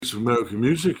States of American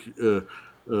music,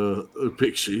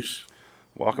 Pixies.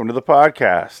 Welcome to the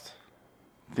podcast.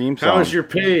 Theme song. How is your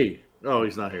pay? Oh,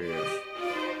 he's not here yet.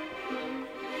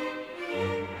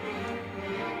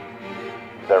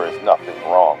 There is nothing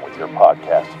wrong with your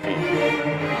podcast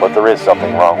feed, but there is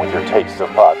something wrong with your taste of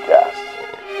podcasts.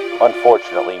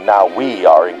 Unfortunately, now we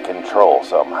are in control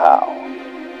somehow.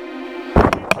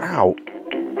 Ow.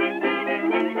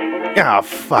 Ah,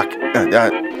 fuck.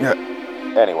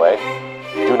 Anyway,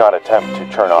 do not attempt to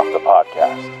turn off the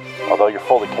podcast. Although you're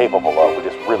fully capable of, we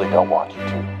just really don't want you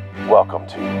to. Welcome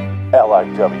to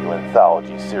LIW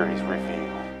Anthology Series Review.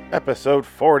 Episode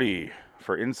 40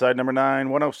 for Inside Number 9,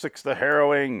 106 The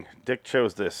Harrowing. Dick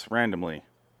chose this randomly.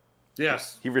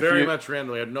 Yes, He very much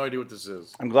randomly. I have no idea what this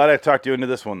is. I'm glad I talked you into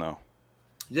this one, though.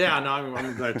 Yeah, no,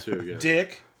 I'm glad too. Yeah.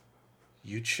 Dick,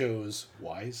 you chose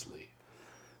wisely.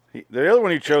 The other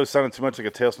one you chose sounded too much like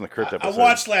a Tales from the Crypt I episode.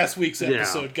 watched last week's Yeah.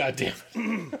 episode,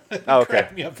 goddammit. It Oh, okay.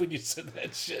 cracked me up when you said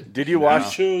that shit. Did you You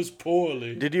watch? chose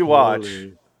poorly. Did you watch?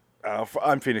 Holy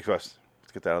I'm Phoenix West.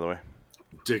 Let's get that out of the way.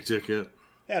 dick ticket.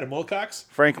 Adam Wilcox?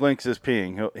 Frank Links is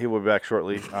peeing. He will be back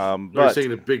shortly. They're But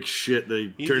taking a big shit. They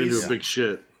turned into he's- a big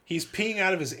shit. He's peeing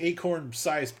out of his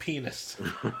acorn-sized penis.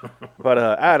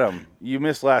 Adam, you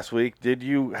missed last week. Did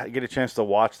you get a chance to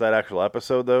watch that actual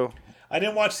episode though? I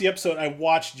didn't watch the episode. I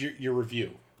watched your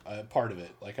review, part of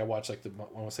it. Like I watched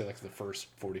the first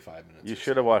 45 minutes. You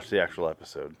should have watched the actual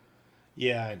episode.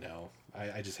 Yeah, I know.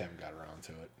 I just haven't got around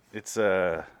to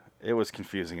it. It was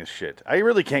confusing as shit. I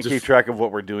really can't keep track of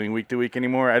what we're doing week to week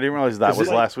anymore. I didn't realize that was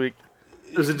last week.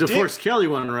 It was a DeForest Kelly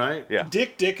one, right? Yeah.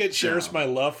 Dick Dickett shares my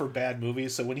love for bad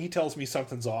movies, so when he tells me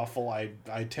something's awful, I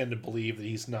tend to believe that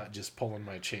he's not just pulling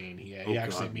my chain. He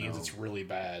actually means it's really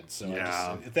bad. So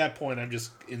at that point, I'm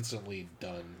just instantly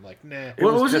done. Like, nah. It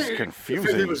was just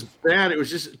confusing. It was bad. It was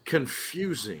just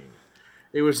confusing.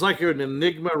 It was like an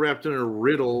enigma wrapped in a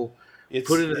riddle,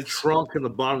 put in a trunk in the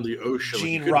bottom of the ocean.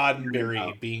 Gene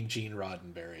Roddenberry being Gene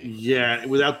Roddenberry. Yeah,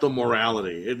 without the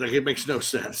morality. It makes no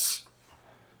sense.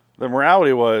 The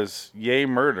morality was yay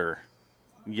murder.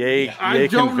 Yay I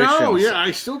don't convictions. know. Yeah, I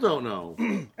still don't know.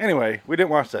 Anyway, we didn't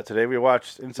watch that today. We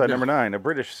watched Inside Number 9, a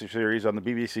British series on the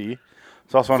BBC.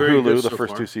 It's also on Very Hulu, good the so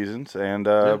first far. 2 seasons. And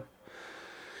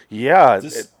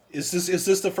Is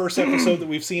this the first episode that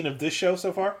we've seen of this show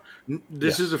so far?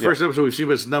 This is the first episode we've seen,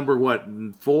 but it's number what?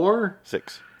 4?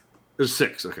 6. It's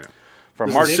 6. Okay. From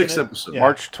This March is 6 episodes.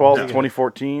 March 12th, Yeah.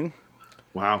 2014.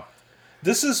 Wow.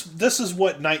 This is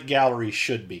what Night Gallery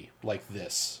should be, like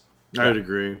this. I'd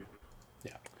agree.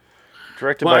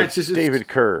 Directed Well, by it's just- David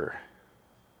Kerr.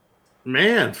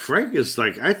 Man, Frank is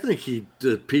like, I think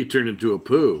Pete turned into a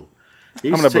poo.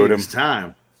 He's gonna boot taking him. his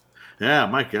time. Yeah,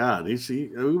 my God. We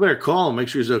better call him, make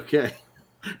sure he's okay.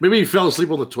 Maybe he fell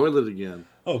asleep on the toilet again.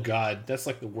 Oh God, that's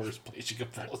like the worst place you could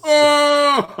fall asleep.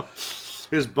 Oh!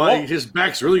 His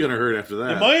back's really going to hurt after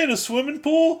that. Am I in a swimming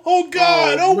pool? Oh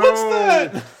God! Oh, what's no.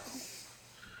 that?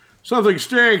 Something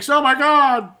stinks. Oh, my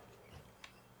God.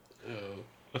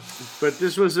 But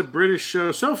this was a British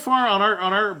show. So far on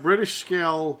our British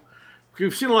scale,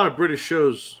 we've seen a lot of British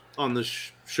shows on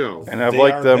this show. And I've They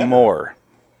liked are them better. more.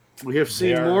 We have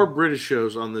seen more British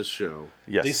shows on this show.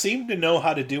 Yes. They seem to know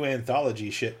how to do anthology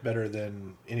shit better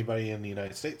than anybody in the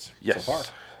United States Yes. so far.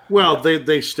 Well,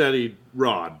 they studied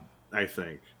Rod, I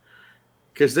think,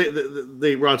 because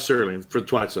they Rod Serling for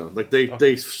Twilight Zone. Like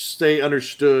they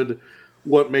understood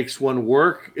what makes one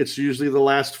work. It's usually the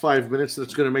last 5 minutes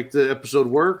that's going to make the episode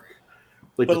work.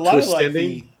 Like But the a lot of twist like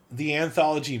ending. the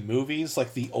anthology movies,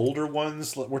 like the older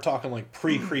ones, we're talking like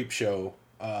pre-Creep Show,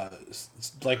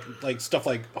 like stuff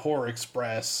like Horror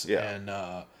Express and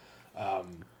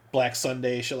Black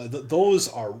Sunday show. Like, those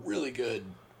are really good,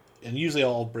 and usually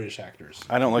all British actors.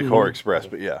 I don't like Horror Express,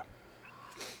 but yeah.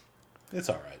 It's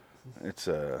all right. It's,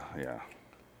 yeah.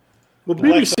 Well,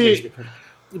 Black Sunday's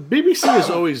BBC is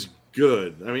always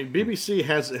good. I mean, BBC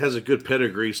has a good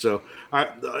pedigree. So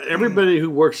everybody who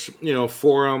works,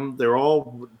 for them, they're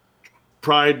all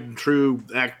tried and true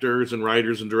actors and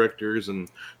writers and directors, and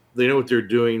they know what they're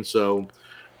doing. So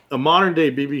a modern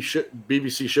day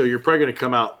BBC show, you're probably going to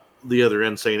come out the other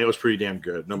end saying it was pretty damn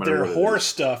good. No matter Their what horror it is.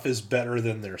 stuff is better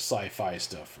than their sci-fi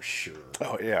stuff for sure.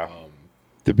 Oh, yeah.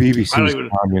 The BBC I don't is even.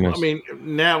 communist. I mean,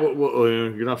 now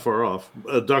you're not far off.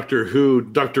 Doctor Who,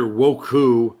 Doctor Woke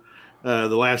Who, the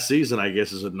last season, I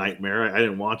guess, is a nightmare. I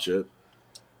didn't watch it.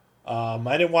 I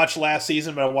didn't watch last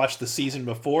season, but I watched the season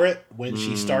before it when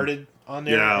she started on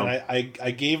there, Yeah. and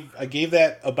I gave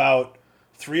that about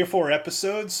 3 or 4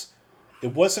 episodes.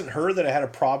 It wasn't her that I had a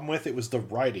problem with; it was the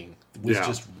writing. It was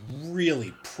just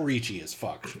really preachy as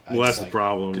fuck. Well, that's the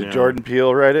problem. Did yeah. Jordan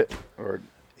Peele write it? Or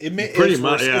Pretty it's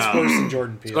much, worse. yeah. It's worse than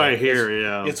Jordan Peele. I hear,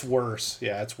 yeah. It's worse.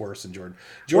 Yeah, it's worse than Jordan.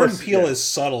 Jordan Plus, Peele yeah. is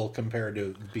subtle compared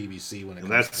to BBC when it comes And to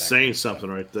that's that saying kind of stuff. something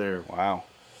right there. Wow.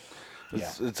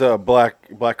 Yeah. It's a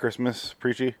Black Christmas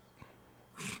preachy.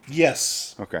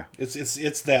 Yes. Okay.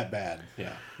 It's that bad.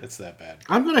 Yeah, it's that bad.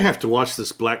 I'm gonna have to watch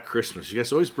this Black Christmas. You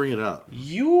guys always bring it up.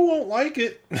 You won't like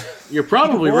it. You're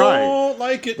probably you right. won't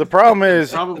like it. The problem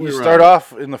is Probably you right. start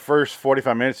off in the first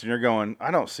 45 minutes and you're going,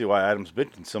 I don't see why Adam's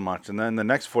bitching so much. And then the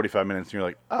next 45 minutes you're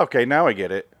like, okay, now I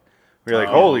get it. You're like,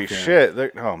 Oh, holy okay.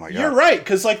 shit. Oh my God. You're right,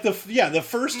 because like the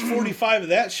first 45 of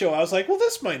that show, I was like, well,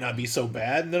 this might not be so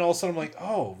bad, and then all of a sudden I'm like,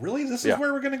 oh, really? This is Yeah.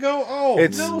 where we're gonna go? Oh,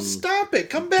 It's- no, stop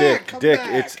it! Come back, come Dick,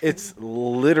 back. it's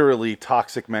literally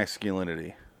toxic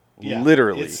masculinity. Yeah,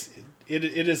 Literally. It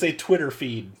is a Twitter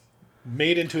feed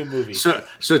made into a movie. So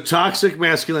toxic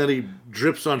masculinity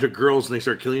drips onto girls and they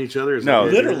start killing each other. Is No,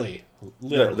 that what it is? literally.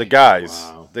 The guys,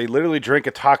 Wow. they literally drink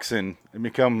a toxin and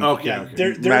become Okay. Yeah, okay.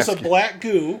 there's a Masculine. black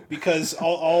goo because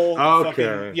all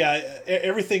Okay. fucking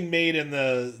everything made in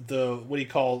the what do you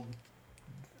call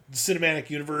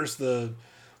cinematic universe, the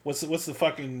what's the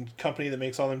fucking company that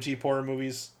makes all them cheap horror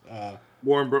movies?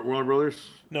 Warner Brothers.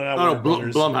 No, not Oh, Warner no,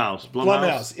 Brothers. Blumhouse.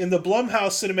 Blumhouse. In the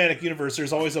Blumhouse cinematic universe,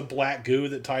 there's always a black goo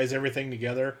that ties everything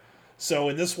together. So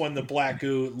in this one, the black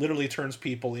goo literally turns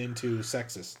people into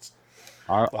sexists.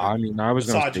 I mean, I was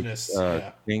going to Misogynists,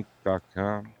 say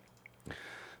Think.com.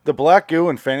 the black goo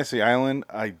in Fantasy Island.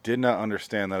 I did not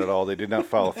understand that at all. They did not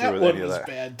follow through That with one any of was that.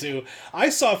 bad too. I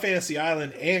saw Fantasy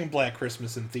Island and Black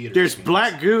Christmas in theaters. There's man.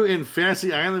 black goo in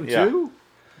Fantasy Island Yeah. too.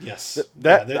 Yes,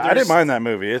 That Yeah, I didn't there's- mind that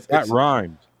movie. That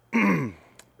rhymed.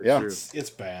 Yeah. True. It's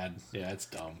bad. Yeah, it's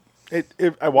dumb.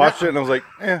 I watched it and I was like,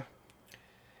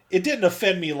 It didn't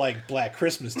offend me like Black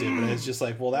Christmas did, but it's just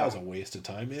like, well, that was a waste of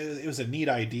time. It was a neat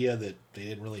idea that they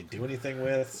didn't really do anything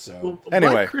with. So Well,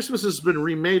 Anyway. Black Christmas has been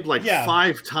remade like yeah,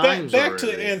 5 times. Back to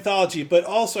already. the anthology, but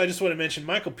also I just want to mention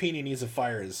Michael Pena needs to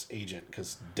fire his agent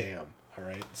because damn, all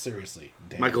right, seriously,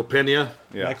 damn. Michael Pena.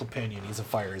 yeah. Michael Pena needs to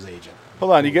fire his agent.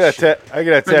 Hold on, you Holy got shit. I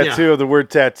got a Yeah. tattoo of the word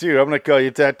tattoo. I'm gonna call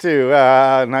you tattoo.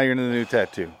 Now you're in the new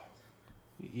tattoo.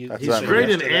 You- He's not great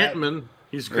me. in Ant-Man.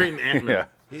 He's great in Ant-Man.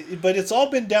 Yeah. But it's all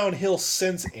been downhill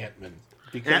since Ant-Man.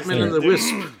 Because Ant-Man and the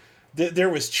Wisp. there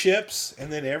was Chips, and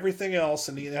then everything else,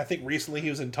 and I think recently he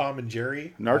was in Tom and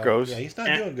Jerry. Narcos. Yeah, he's not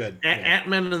doing good. Yeah.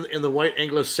 Ant-Man in the white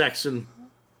Anglo-Saxon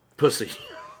pussy.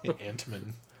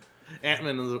 Ant-Man.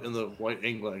 Ant-Man in the white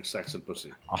Anglo-Saxon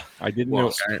pussy. I didn't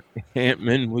Wasp. know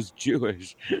Ant-Man was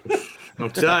Jewish. I'm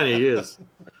telling you, he is.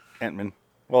 Ant-Man.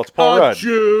 Well, it's Paul Rudd.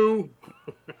 Jew.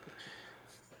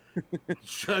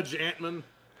 Judge Ant-Man.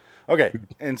 Okay,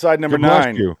 inside number God bless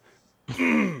 9.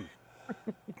 you.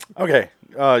 Okay.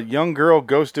 Okay, young girl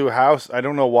goes to a house. I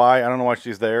don't know why. I don't know why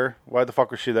she's there. Why the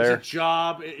fuck was she It's a there?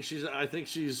 job. I think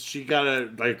she got a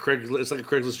Craigslist. It's like a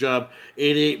Craigslist job.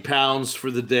 88 pounds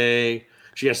for the day.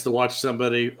 She has to watch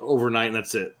somebody overnight, and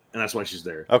that's it. And that's why she's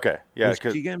there. Okay, yeah, Was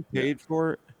because she getting paid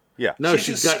for it? yeah, No,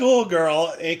 she's a got,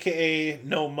 schoolgirl, aka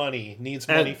no money, needs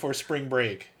money And- for spring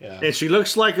break. Yeah. and she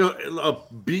looks like a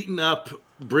beaten up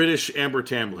British Amber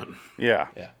Tamblyn. yeah.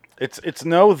 Yeah. It's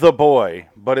no The Boy,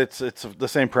 but it's the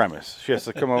same premise. She has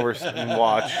to come over and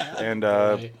watch, and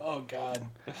Oh God.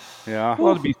 yeah,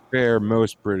 Well, to be fair,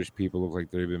 most British people look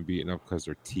like they've been beaten up because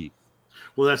their teeth.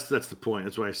 Well, that's the point.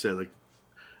 That's why I said like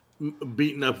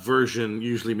beaten up version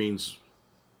usually means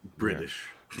British.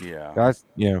 yeah. That's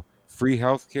free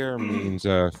healthcare means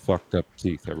fucked up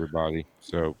teeth, everybody.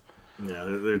 So Yeah,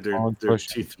 On their push.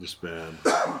 teeth are just bad.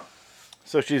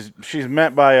 So she's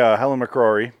met by Helen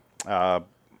McCrory,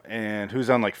 and who's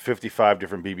on like 55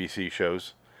 different BBC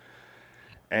shows,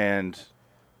 and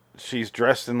she's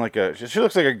dressed in like she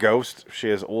looks like a ghost. She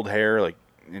has old hair,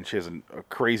 and she has a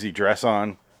crazy dress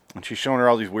on, and she's showing her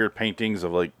all these weird paintings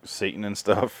of like Satan and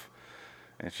stuff,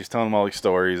 and she's telling them all these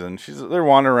stories, and they're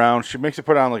wandering around. She makes her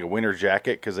put on like a winter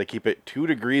jacket because they keep it 2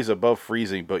 degrees above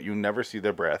freezing, but you never see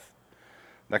their breath.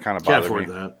 That kind of Can't bothered afford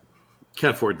me. that.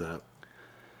 Can't afford that.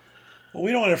 Well,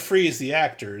 we don't want to freeze the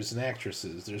actors and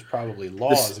actresses. There's probably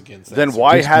laws against that. Then sort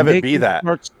why of- Just have it make be them that?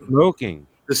 Start smoking.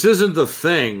 This isn't the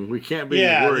thing. We can't be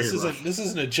Yeah, worried this about.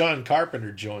 isn't a John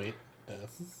Carpenter joint.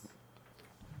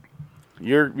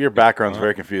 Your background's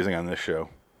very confusing on this show.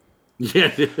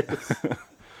 Yeah, it is.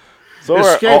 So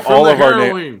Escape from all the of our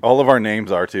heroin. all of our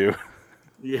names are too.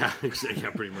 Yeah, exactly.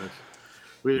 Yeah, pretty much.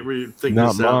 We think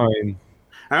Not this out. mine.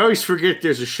 I always forget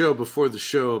there's a show before the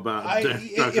show about John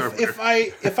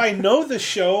If I know the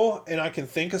show and I can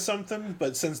think of something,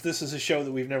 but since this is a show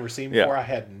that we've never seen Yeah. before, I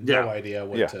had no Yeah. idea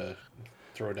what Yeah. to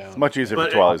throw down. It's much easier But-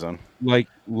 for Twilight Zone. Like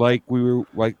we were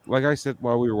like I said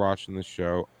while we were watching the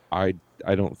show, I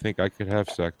don't think I could have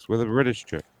sex with a British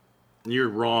chick. You're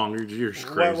wrong. You're just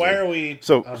crazy. Why are we?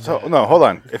 So no, hold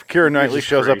on. If Keira Knightley just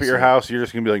shows up at crazy. your house, you're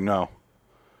just gonna be like, no.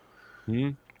 Hmm?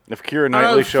 If Keira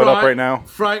Knightley showed up right now,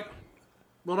 Frank,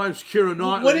 my name's Keira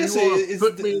Knightley. What is You it? wanna Is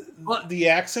put me- what? the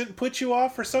accent put you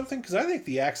off or something? Because I think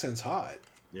the accent's hot.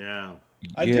 Yeah.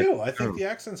 I do. I think the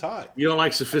accent's hot. You don't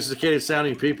like sophisticated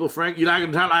sounding people, Frank? You like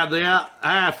them like that?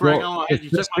 Ah, Frank, Well, you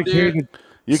took my dick.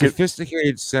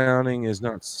 sophisticated sounding is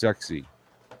not sexy.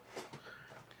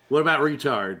 What about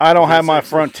retard? I don't Is that have my sexy?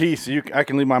 front teeth, so I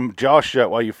can leave my jaw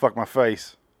shut while you fuck my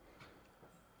face.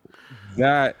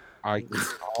 That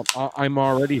I'm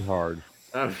already hard.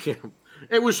 Yeah.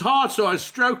 It was hard, so I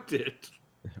stroked it.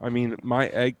 I mean, my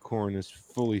acorn is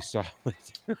fully solid.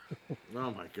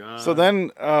 Oh my god! So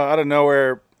then, out of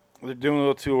nowhere, they're doing a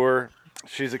little tour.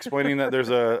 She's explaining that there's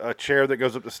a chair that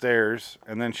goes up the stairs,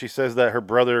 and then she says that her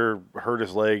brother hurt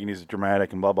his leg and he's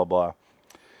dramatic and blah blah blah.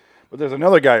 But there's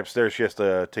another guy upstairs she has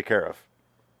to take care of.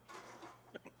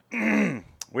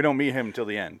 We don't meet him until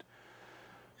the end.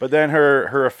 But then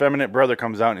her effeminate brother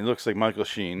comes out and he looks like Michael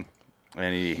Sheen,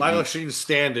 and Michael Sheen's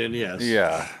stand-in, yes.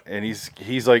 yeah, and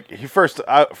he's like first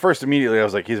immediately I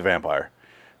was like, he's a vampire,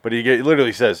 but he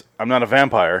literally says, I'm not a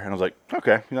vampire, and I was like,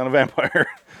 okay, you're not a vampire.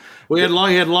 Well,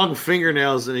 he had long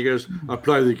fingernails, and he goes, I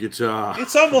play the guitar.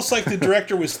 It's almost like the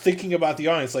director was thinking about the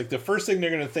audience. Like the first thing they're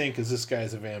going to think is this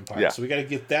guy's a vampire. Yeah. So we got to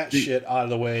get that shit out of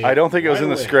the way. I don't think it was right in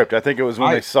the away. script. I think it was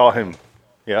when they saw him.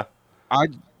 Yeah. I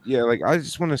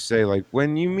just want to say, like,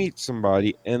 when you meet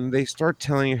somebody and they start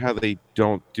telling you how they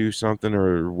don't do something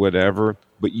or whatever,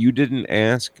 but you didn't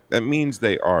ask, that means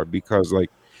they are, because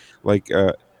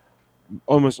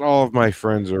almost all of my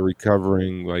friends are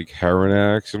recovering like heroin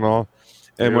addicts and all.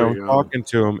 And There when we I'm go. talking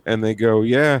to them and they go,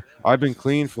 yeah, I've been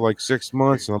clean for like 6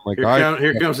 months, and I'm like,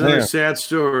 Here comes another yeah. sad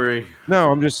story.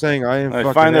 No, I'm just saying I am. They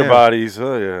fucking find their am. bodies.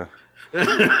 Oh yeah.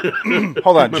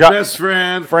 Hold on, My best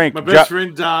friend, Frank, my best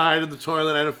friend died in the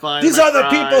toilet. I had to find These him. I are the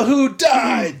cried. people who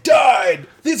died.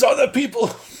 These are the people.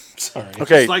 Sorry.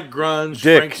 Okay, Just like grunge,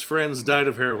 Dick. Frank's friends died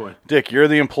of heroin. Dick, you're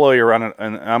the employer and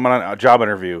I'm on a job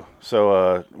interview,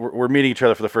 so we're meeting each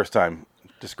other for the first time.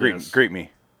 Just greet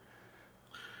me.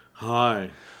 Hi.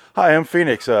 Hi, I'm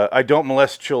Phoenix. I don't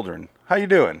molest children. How you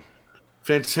doing?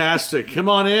 Fantastic. Come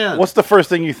on in. What's the first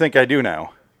thing you think I do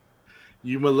now?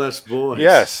 You molest boys.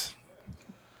 Yes.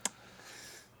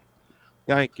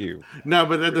 Thank you. No,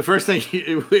 but then the first thing,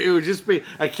 it would just be,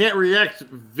 I can't react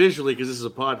visually because this is a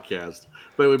podcast,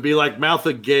 but it would be like mouth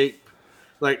agape.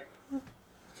 Like,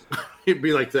 it'd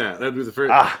be like that. That'd be the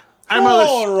first. I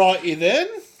Alrighty then.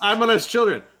 molest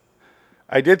children.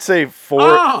 I did say 4.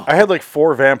 Oh! I had like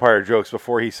 4 vampire jokes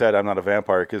before he said I'm not a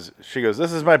vampire, because she goes,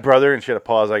 this is my brother, and she had a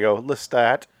pause. I go,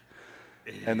 Lestat.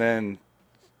 And then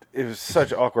it was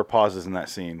such awkward pauses in that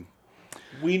scene.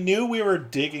 We knew we were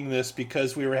digging this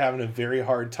because we were having a very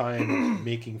hard time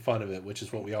making fun of it, which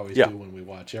is what we always Yeah. do when we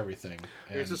watch everything.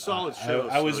 It's And, a solid show,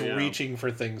 I was so, yeah. reaching for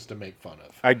things to make fun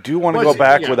of. I do want to Well, go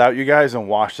back yeah. without you guys and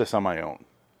watch this on my own.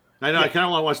 I know, I kind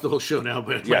of want to watch the whole show now,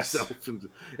 but Yes. myself. And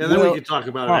then Well, we can talk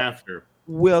about it after.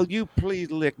 Will you please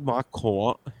lick my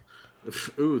corn?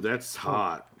 Ooh, that's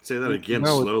hot. Say that again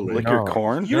No, slowly. Lick No. your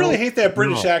corn? You really hate that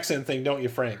British No. accent thing, don't you,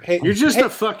 Frank? Hey, You're just hey, a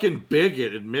fucking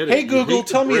bigot, admit it. hey You Google, hate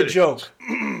the tell me a British. joke.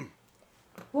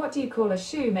 What do you call a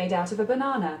shoe made out of a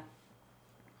banana?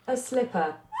 A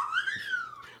slipper.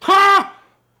 Ha!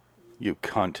 You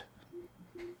cunt.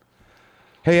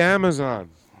 Hey,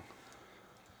 Amazon.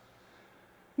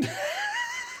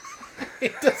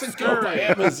 It doesn't go by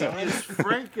Amazon. Is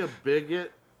Frank a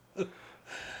bigot? I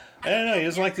don't know. He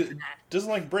doesn't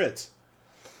like Brits.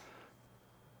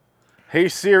 Hey,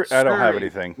 Siri. I don't have Siri,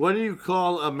 anything. What do you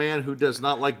call a man who does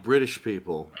not like British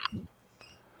people?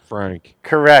 Frank.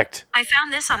 Correct. I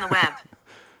found this on the web.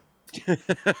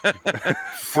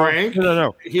 Frank?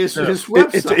 No. His It's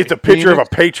website. a picture of a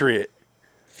patriot.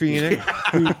 Phoenix,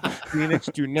 Phoenix,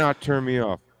 do not turn me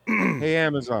off. Hey,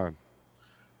 Amazon.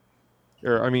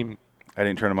 I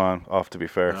didn't turn them off, to be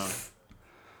fair. No.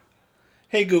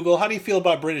 Hey Google, how do you feel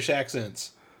about British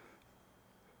accents?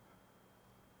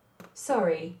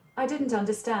 Sorry, I didn't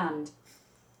understand.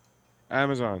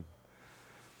 Amazon.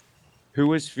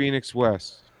 Who is Phoenix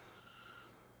West?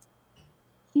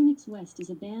 Phoenix West is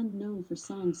a band known for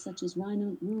songs such as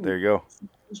Rhino Room, There you go.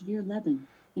 Veer Leben,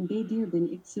 and Badir bin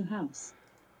Iksu House.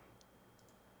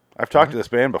 I've talked to this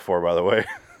band before, by the way.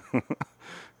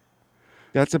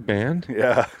 That's a band?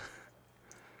 Yeah.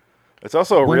 It's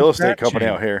also a When real did estate that company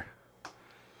change? out here.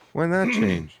 When that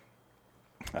changed?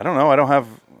 I don't know. I don't have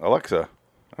Alexa.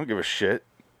 I don't give a shit.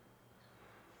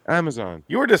 Amazon.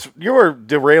 You were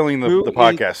derailing Who the is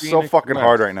podcast so Phoenix fucking West?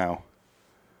 hard right now.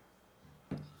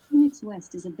 Phoenix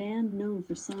West is a band known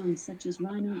for songs such as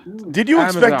Rhino Room. Did you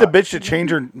Amazon. expect the bitch to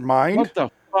change her mind? What the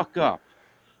fuck up?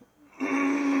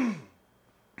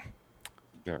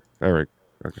 There, Eric.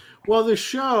 Okay. Well, the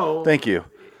show. Thank you.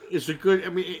 It's a good. I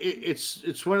mean,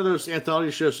 it's one of those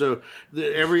anthology shows. So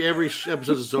every episode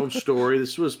is its own story.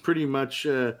 This was pretty much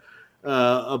a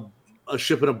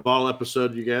ship in a ball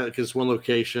episode. You got because it's one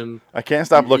location. I can't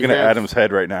stop looking at Adam's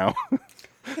head right now.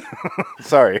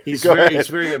 Sorry. He's Go ahead. he's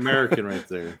very American right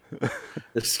there.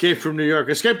 Escape from New York.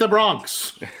 Escape the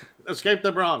Bronx. Escape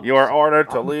the Bronx. You are ordered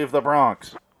to leave the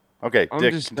Bronx. Okay, I'm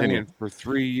Dick, just continue. saying, for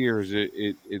 3 years,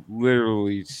 it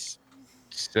literally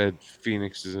said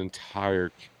Phoenix's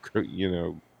entire,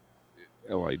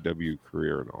 LIW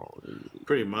career and all.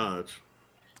 Pretty much.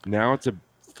 Now it's a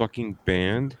fucking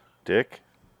band. Dick,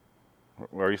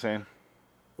 what are you saying?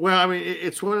 Well, I mean,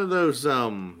 it's one of those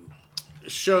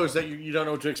shows that you don't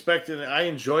know what to expect, and I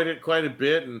enjoyed it quite a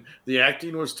bit. And the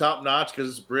acting was top notch because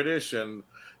it's British, and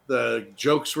the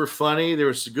jokes were funny. There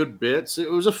was some good bits. It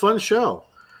was a fun show.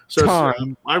 So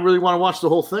I really want to watch the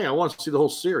whole thing. I want to see the whole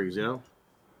series.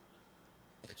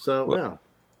 So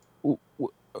yeah.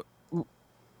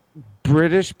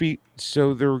 British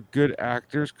so they're good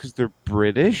actors because they're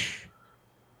British.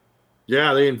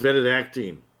 Yeah, they invented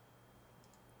acting.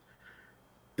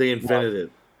 They invented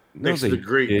it. No, Next to the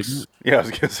Greeks. didn't. Yeah, I was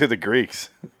going to say the Greeks.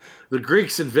 The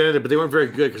Greeks invented it, but they weren't very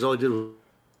good because all they did was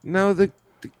No, the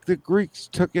Greeks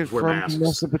took it Wear from masks.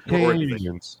 the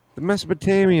Mesopotamians. The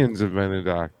Mesopotamians invented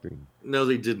acting. no,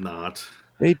 they did not.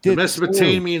 They The did.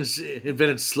 Mesopotamians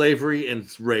invented slavery and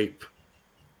rape.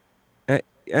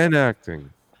 And acting.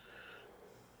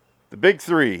 The big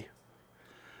three.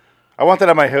 I want that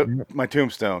on my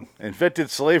tombstone. Invented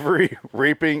slavery,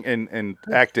 raping, and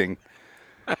acting.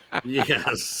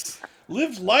 Yes.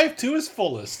 Lived life to his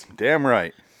fullest. Damn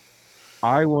right.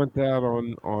 I want that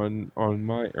on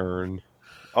my urn.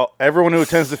 Oh, everyone who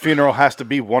attends the funeral has to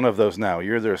be one of those now.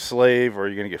 You're either a slave, or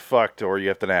you're going to get fucked, or you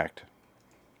have to act.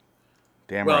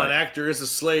 Damn Well, right. an actor is a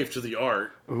slave to the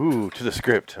art. Ooh, to the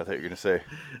script. I thought you were going to say.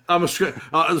 I'm a script.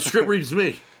 The script reads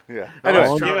me. Yeah. I Anyway,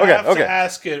 was You trying- have to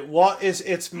ask it, what is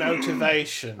its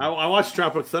motivation? I watched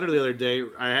Tropic Thunder the other day.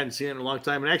 I hadn't seen it in a long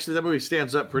time, and actually, that movie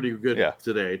stands up pretty good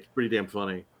today. It's pretty damn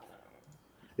funny.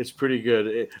 It's pretty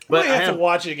good. But But I have to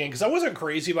watch it again because I wasn't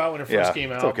crazy about it when it first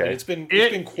came out. okay. But it's been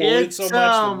quoted so much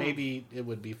that maybe it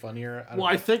would be funnier.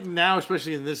 I think now,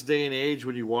 especially in this day and age,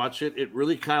 when you watch it, it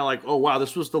really kind of like, oh wow,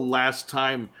 this was the last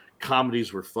time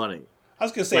comedies were funny. I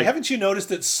was gonna say, like- haven't you noticed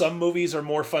that some movies are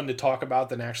more fun to talk about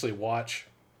than actually watch?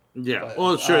 Yeah, But,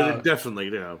 well, sure, definitely,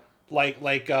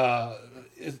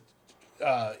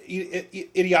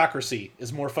 Idiocracy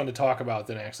is more fun to talk about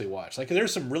than actually watch. Like,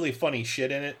 there's some really funny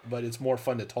shit in it, but it's more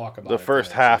fun to talk about. The it first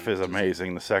than half actually is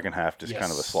amazing. The second half just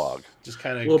kind of a slog. Just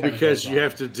kind of. Well, because you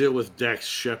have to deal with Dax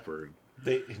Shepard,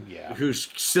 yeah. who's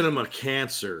cinema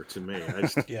cancer to me. I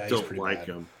just Yeah, he's don't pretty like bad.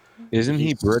 him. Isn't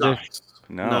he British? sucks.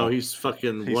 No, he's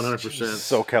fucking 100%.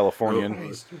 so Californian.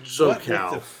 SoCal.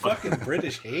 What with the fucking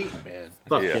British hate, man.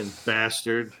 Fucking Yeah.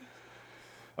 bastard.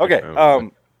 Okay,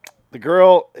 the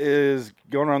girl is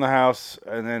going around the house,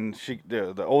 and then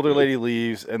the older lady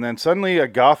leaves, and then suddenly a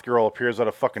goth girl appears out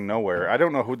of fucking nowhere. I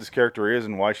don't know who this character is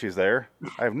and why she's there.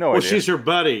 I have no Well, idea. she's her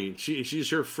buddy. She's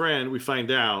her friend. We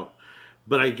find out,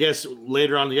 but I guess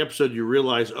later on in the episode you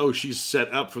realize, oh, she's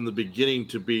set up from the beginning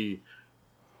to be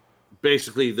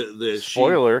basically the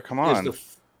Spoiler, come is on. the-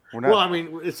 We're not- well, I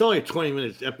mean, it's only a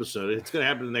 20-minute episode. It's going to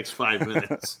happen in the next 5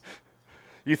 minutes.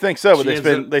 You think so, but She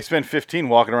ends they spend 15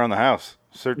 walking around the house.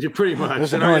 Yeah, pretty much.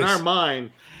 There's In a our, in noise. our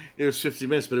mind, it was 50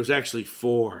 minutes, but it was actually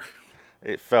 4.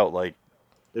 It felt like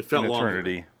It felt an longer.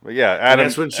 eternity. But yeah, And Adam.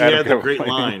 that's when she Adam had the kept great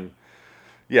complaining. line.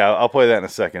 Yeah, I'll play that in a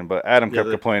second. But Adam Yeah, kept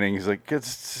the- complaining. He's like,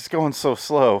 it's going so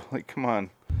slow. Like, come on.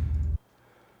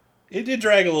 It did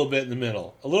drag a little bit in the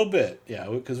middle. A little bit, yeah,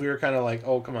 because we were kind of like,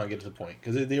 oh, come on, get to the point.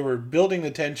 Because they were building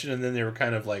the tension, and then they were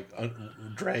kind of like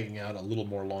dragging out a little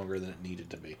more longer than it needed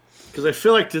to be. Because I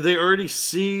feel like, did they already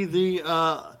see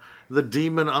the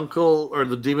demon uncle or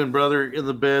the demon brother in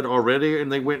the bed already,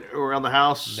 and they went around the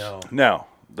house? No.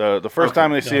 The first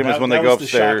time they see him is when they go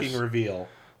upstairs. The shocking reveal.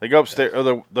 They go upstairs.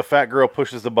 Or the fat girl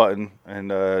pushes the button,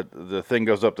 and the thing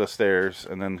goes up the stairs,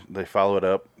 and then they follow it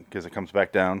up because it comes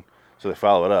back down. So they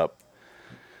follow it up,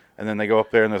 and then they go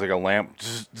up there, and there's like a lamp.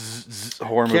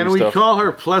 Horror movie Can we stuff. call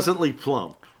her pleasantly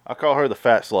plump? I'll call her the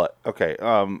fat slut. Okay.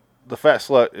 The fat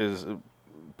slut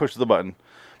pushes the button,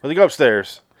 but they go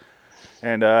upstairs,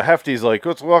 and Hefty's like,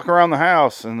 "Let's walk around the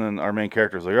house," and then our main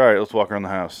character's like, "All right, let's walk around the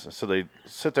house." So they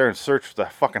sit there and search the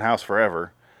fucking house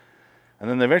forever. And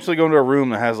then they eventually go into a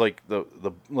room that has like the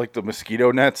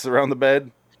mosquito nets around the bed.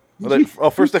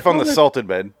 Well, first they found the salted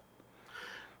bed.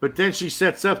 But then she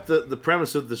sets up the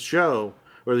premise of the show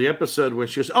or the episode when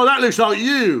she goes, "Oh, that looks like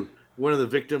you." One of the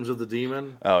victims of the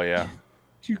demon. Oh yeah.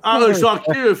 That looks like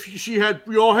you if she had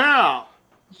your hair.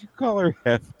 Did you call her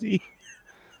hefty?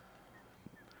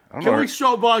 I don't Can know we her-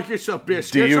 stop by and get some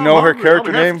biscuits? Do you I'm know her hungry. character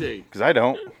I'm name? hefty. Because I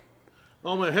don't.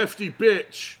 I'm a hefty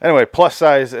bitch. Anyway, plus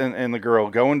size and the girl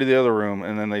go into the other room,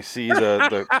 and then they see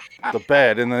the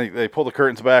bed, and they pull the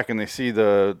curtains back, and they see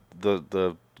the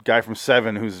guy from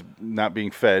Seven who's not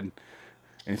being fed,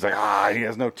 and he's like, he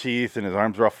has no teeth, and his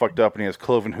arms are all fucked up, and he has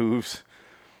cloven hooves.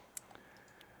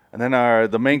 And then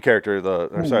the main character,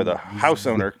 the house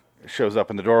owner, shows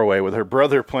up in the doorway with her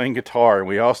brother playing guitar, and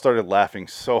we all started laughing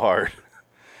so hard.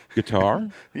 Guitar?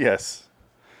 Yes,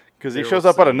 because he They're shows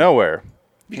all up out of singing. nowhere.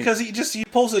 Because he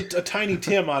pulls a Tiny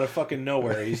Tim out of fucking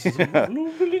nowhere. He's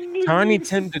Tiny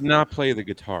Tim did not play the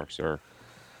guitar, sir.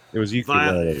 It was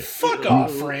ukulele. Fuck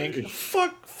off, Frank.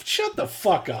 Shut the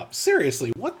fuck up.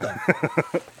 Seriously, what the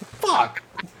fuck?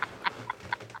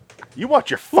 You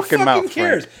watch your Who fucking fucking mouth,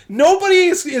 cares? Frank. Nobody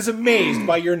is amazed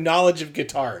by your knowledge of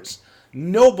guitars.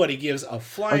 Nobody gives a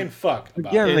flying fuck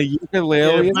about Again, it. the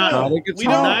ukulele is Yeah, not a we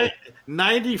guitar. don't.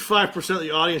 95% of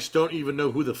the audience don't even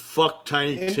know who the fuck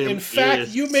Tiny Tim In fact,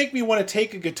 is. you make me want to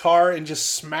take a guitar and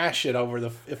just smash it over the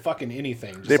fucking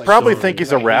anything. Just They like probably so- think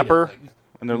he's I a hate it. rapper, Like,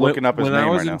 and they're looking up his when name I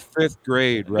was right in now. 5th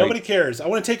grade, right? Nobody cares. I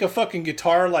want to take a fucking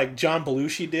guitar like John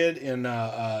Belushi did in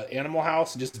Animal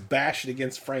House and just bash it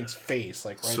against Frank's face.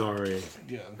 Like, right. Sorry.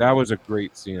 Yeah. That was a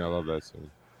great scene. I love that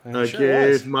scene. It I sure gave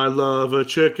was. my love a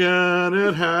chicken,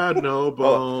 it had no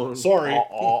bones. Sorry.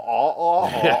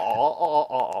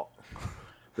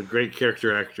 The great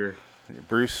character actor.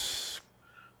 Bruce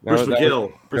Bruce That was-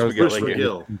 McGill. Bruce that was McGill, the Bruce like it.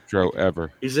 McGill. intro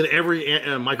ever. He's in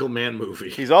every Michael Mann movie.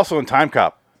 He's also in Time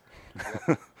Cop.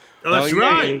 Oh, that's Oh,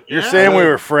 yeah. right. You're Yeah. saying we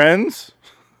were friends?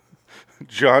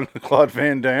 John Claude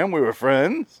Van Damme, we were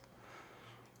friends?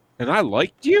 And I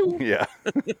liked you? Yeah.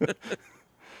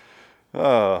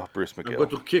 Oh, Bruce I'm going McGill.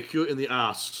 to kick you in the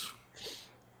ass.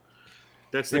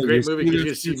 That's the Yeah, great you movie see because you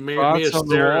those see two Mia spots on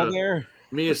the wall Sarah. there?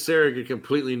 Mia Sarah get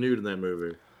completely nude in that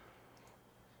movie.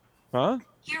 Huh?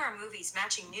 Here are movies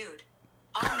matching nude.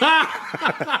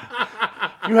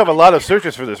 You have a lot of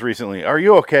searches for this recently. Are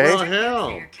you okay? Oh, hell.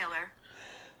 Serial killer.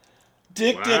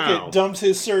 Dick Wow. Dickett dumps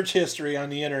his search history on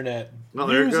the internet. Well,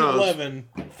 there it News at goes. 11.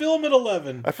 Film at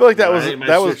 11. I feel like that I was hate my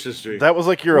that search was history. that was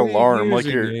like your What are you alarm, like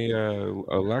using, your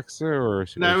Alexa or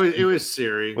No, it was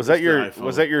Siri. was that It's your the iPhone.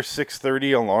 was that your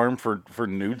 6:30 alarm for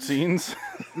nude scenes?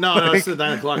 No, it's the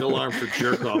 9 o'clock alarm for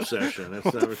jerk off session.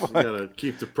 That's you gotta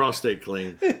keep the prostate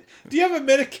clean. Do you have a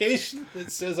medication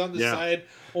that says on the Yeah. side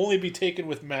only be taken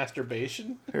with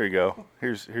masturbation? Here you go.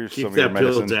 Here's Keep some of your that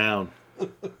pill medicine. down.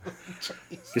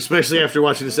 Especially after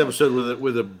watching this episode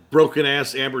with a broken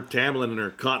ass Amber Tamlin in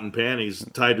her cotton panties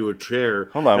tied to a chair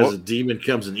Hold on, as what- a demon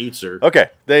comes and eats her. Okay,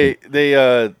 they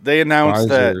announced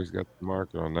that Pfizer's got the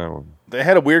market on that one. they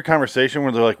had a weird conversation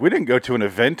where they're like, "We didn't go to an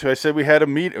event. I said we had a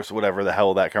meet." It was whatever the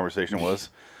hell that conversation was.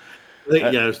 Yeah,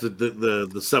 it was the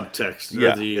subtext.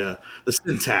 Yeah. Or the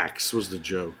syntax was the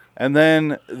joke. And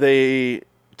then they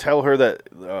tell her that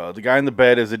the guy in the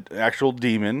bed is an actual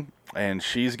demon, and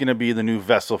she's going to be the new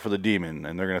vessel for the demon,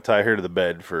 and they're going to tie her to the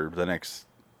bed for the next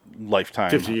lifetime.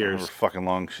 50 years. However fucking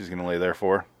long she's going to lay there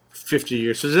for. 50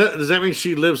 years. So does that mean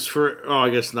she lives for? Oh, I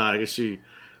guess not. I guess she.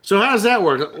 So how does that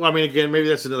work? Well, I mean, again, maybe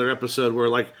that's another episode where,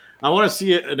 like, I want to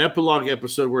see an epilogue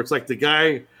episode where it's like the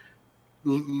guy,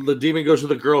 the demon goes with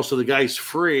the girl, so the guy's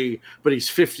free, but he's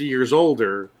 50 years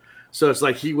older. So it's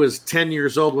like he was 10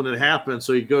 years old when it happened.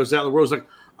 So he goes out in the world, like,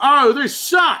 oh, this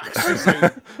sucks. He's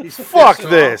like, he's Fuck pissed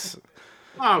this. off.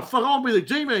 Oh, fuck, I'll be the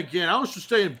demon again. I was just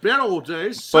stay in bed all day.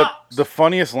 It But sucks. the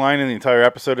funniest line in the entire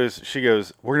episode is she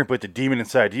goes, "We're going to put the demon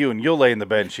inside you, and you'll lay in the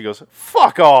bed." And she goes,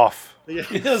 "Fuck off." Yeah,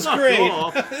 It was fuck great.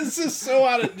 off. This is so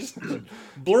out of just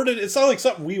blurted. It sounds like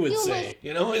something we would say.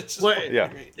 You know, it's just Well, fucking yeah.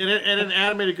 great. And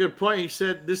Adam made a good point. He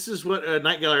said, this is what a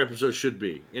Night Gallery episode should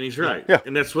be. And he's right. Yeah.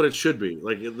 And that's what it should be.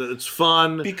 Like, it's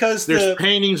fun. Because there's the-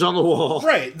 paintings on the wall.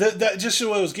 Right. That just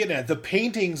what I was getting at. The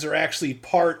paintings are actually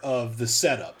part of the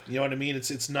setup. You know what I mean?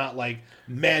 It's not like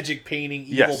magic painting,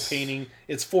 evil Yes. painting.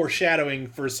 It's foreshadowing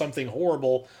for something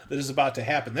horrible that is about to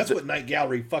happen. That's what Night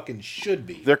Gallery fucking should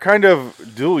be. They're kind of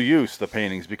dual use, the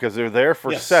paintings, because they're there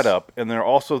for Yes. setup, and they're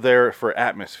also there for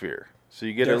atmosphere. So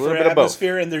you get They're a little for bit of both.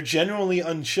 atmosphere, and they're genuinely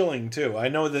unchilling too. I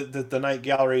know that the Night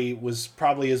Gallery was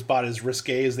probably about as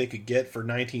risque as they could get for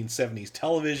 1970s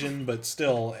television, but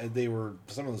still, they were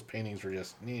some of those paintings were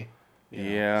just you know,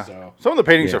 Yeah. So Some of the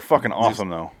paintings Yeah. are fucking awesome,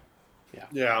 though.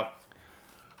 Yeah.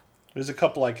 there's a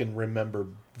couple I can remember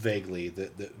vaguely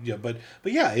that you know, but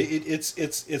yeah,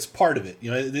 it's part of it.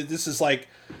 You know, this is like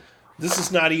This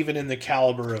is not even in the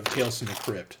caliber of Tales from the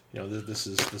Crypt. You know, this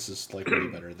is like way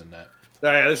better than that.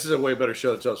 Yeah, this is a way better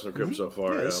show than Tales from the Crypt so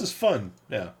far. Yeah, this is fun.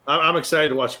 Yeah, I'm excited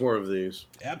to watch more of these.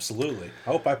 Absolutely. I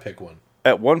hope I pick one.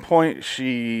 At one point,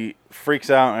 she freaks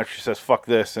out and she says, "Fuck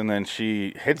this!" and then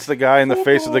she hits the guy in the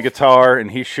face with the guitar, and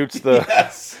he shoots the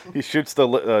he shoots the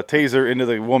taser into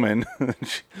the woman.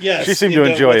 She seemed to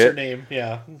enjoy what's it. Her name?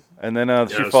 Yeah. And then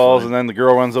she falls, and then the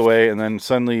girl runs away, and then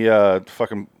suddenly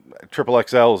fucking Triple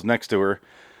XL is next to her,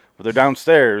 but they're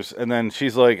downstairs, and then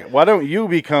she's like, "Why don't you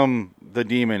become the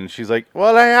demon?" And she's like,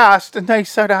 "Well, I asked, and they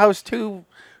said I was two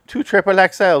Triple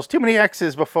XLs, too many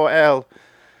X's before L."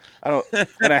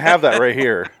 And I have that right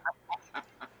here.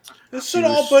 This is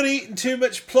all but eating too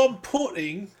much plum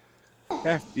pudding.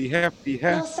 Hefty. Your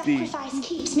sacrifice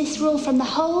keeps misrule from the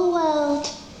whole world.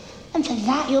 And for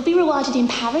that, you'll be rewarded in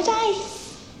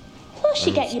paradise. Plus,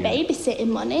 you get your babysitting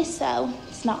money, so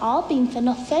it's not all been for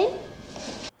nothing.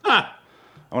 I'm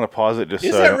going to pause it just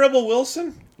Is so... that Rebel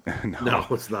Wilson? No,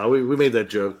 it's not. We made that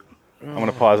joke. I'm going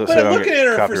to pause it But so I I'm don't looking get at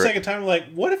her for a copyright. second time,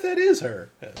 like, what if that is her?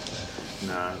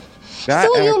 Nah.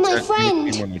 So you're my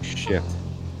friend. Shit.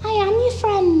 I am your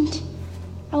friend.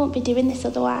 I won't be doing this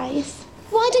otherwise.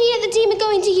 Why don't you let the demon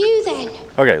go into you then?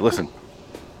 Okay, listen.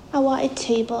 I wanted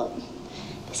to, but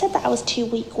they said that I was too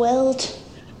weak-willed.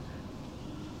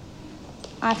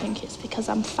 I think it's because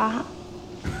I'm fat.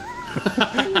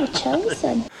 You were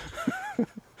chosen.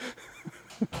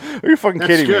 Are you fucking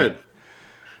kidding me? That's good.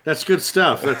 That's good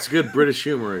stuff. That's good British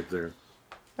humor right there.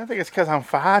 I think it's because I'm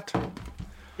fat.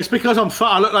 It's because I'm fat.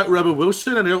 I look like Rebel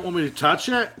Wilson and they don't want me to touch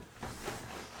it.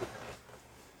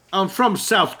 I'm from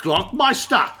South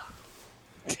Glockmeister.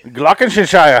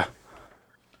 Gloucestershire.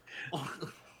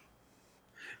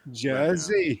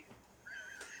 Jersey.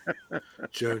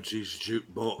 Jonesy's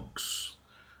Jukebox.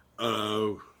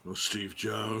 Oh, no, Steve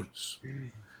Jones.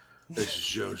 This is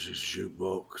Jonesy's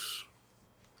Jukebox.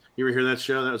 You ever hear that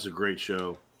show? That was a great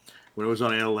show. When it was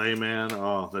on LA, man,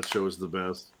 oh, that show was the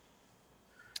best.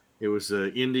 It was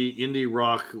indie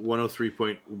rock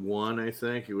 103.1, I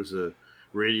think. It was a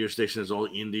radio station that's all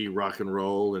indie rock and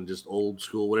roll and just old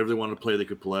school. Whatever they wanted to play, they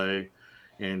could play.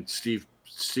 And Steve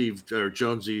or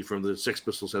Jonesy from the Sex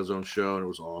Pistols has his own show, and it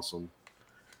was awesome.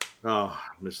 Oh, I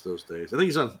miss those days. I think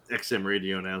he's on XM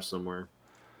radio now somewhere.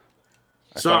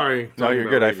 Sorry. No, you're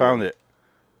good. I found it.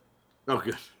 Oh,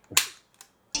 good.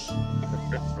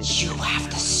 You have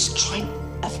the strength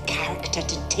of character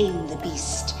to tame the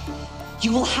beast.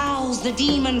 You will house the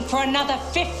demon for another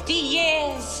 50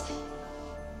 years.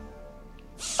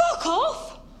 Fuck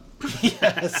off!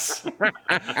 Yes.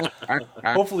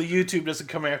 Hopefully YouTube doesn't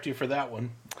come after you for that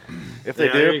one. If they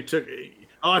do.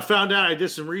 I found out. I did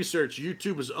some research.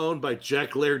 YouTube is owned by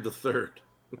Jack Laird III.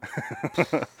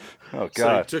 Oh, God.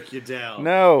 So he took you down.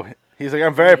 No. He's like,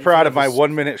 I'm very proud of my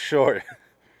 1 minute short.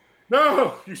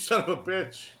 No, you son of a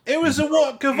bitch. It was a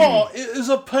work of art. It is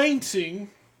a painting.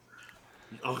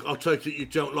 I'll take it you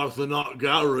don't like the Night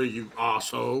Gallery, you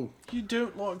arsehole. You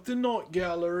don't like the Night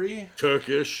Gallery.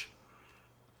 Turkish.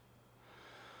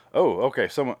 Oh, okay.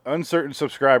 Some uncertain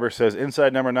subscriber says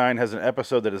Inside Number 9 has an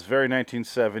episode that is very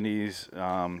 1970s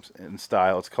in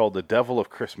style. It's called The Devil of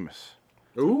Christmas.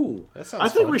 Ooh, that sounds I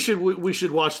think fun. we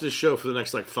should watch this show for the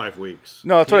next 5 weeks.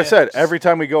 No, that's what I said. Every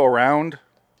time we go around,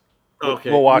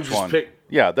 we'll watch just one. pick-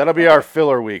 Yeah, that'll be our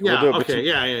filler week. Yeah, We'll do it okay,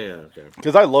 yeah, okay.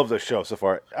 Because I love this show so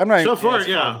far. I'm not So far, it's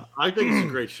yeah, fun. I think it's a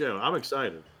great show. I'm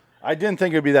excited. I didn't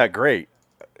think it'd be that great.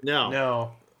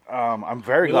 No. I'm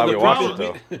very glad we watched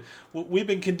it though. We've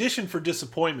been conditioned for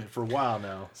disappointment for a while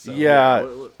now. So. Yeah.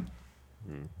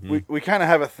 We kind of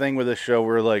have a thing with this show.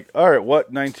 We're like, all right,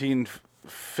 what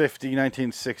 1950,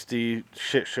 1960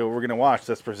 shit show we're going to watch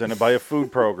that's presented by a food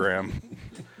program?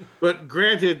 But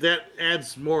granted, that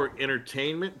adds more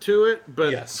entertainment to it.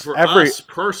 But for Every- us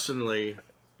personally,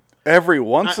 Every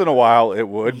once in a while it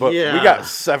would, but we got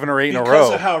 7 or 8 in a row.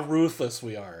 Because of how ruthless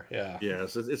we are. Yeah.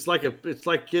 yes, it's like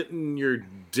getting your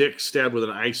dick stabbed with an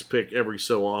ice pick every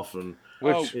so often.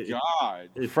 Which- God.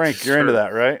 Frank, you're into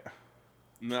that, right?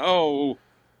 No.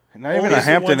 Not even Only a the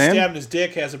Hampton one Inn? stabbing his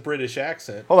dick has a British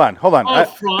accent. Hold on. Oh,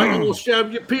 Frank, I will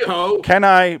stab your pee hole. Can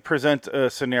I present a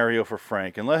scenario for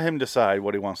Frank and let him decide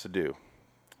what he wants to do?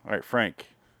 All right, Frank,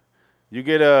 you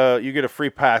get a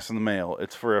free pass in the mail.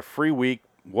 It's for a free week,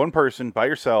 one person by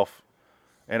yourself,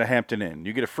 and a Hampton Inn.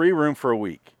 You get a free room for a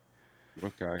week.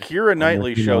 Okay. Keira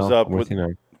Knightley shows up with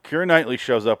Keira Knightley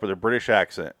shows up with a British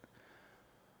accent.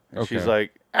 And she's Okay.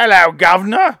 like, "Hello,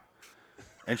 governor."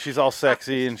 And she's all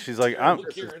sexy, and she's like, I'm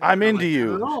into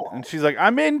you. And she's like,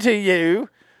 I'm into you.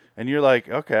 And you're like,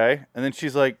 okay. And then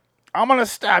she's like, I'm going to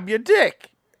stab your dick.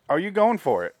 Are you going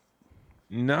for it?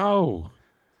 No.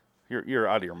 You're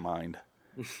out of your mind.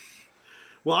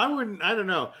 Well, I don't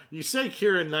know. You say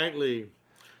Keira Knightley,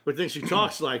 but then she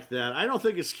talks like that. I don't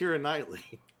think it's Keira Knightley.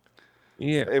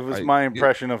 Yeah, It was my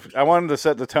impression of. I wanted to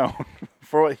set the tone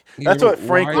for what. That's what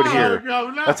Frank why- would hear.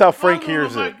 That's how Frank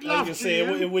hears it. I was gonna say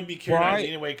it would be Keira Knightley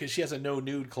anyway because she has a no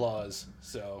nude clause.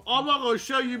 So I'm not going to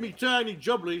show you me tiny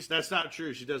jubblies. That's not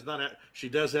true. She does not. She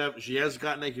has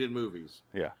got naked in movies.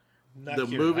 Yeah. not The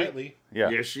Keira movie- Knightley. Yeah.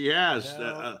 Yes, she has.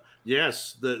 No.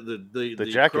 Yes, the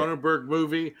jacket. Cronenberg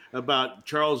movie about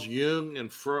Charles Jung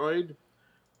and Freud.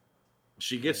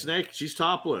 She gets naked. She's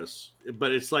topless,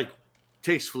 but it's like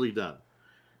tastefully done.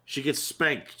 She gets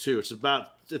spanked too. It's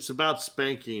about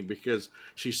spanking because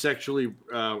she's sexually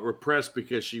repressed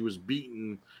because she was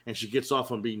beaten, and she gets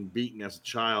off on being beaten as a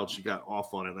child. She got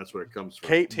off on it. That's where it comes from.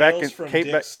 Tales from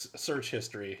Dick's search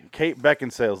history. Kate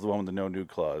Beckinsale's the one with the no nude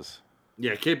clause.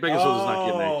 Yeah, Kate Beckinsale does not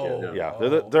get naked.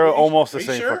 Yeah, they're almost the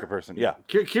same fucking person. Yeah,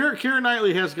 Keira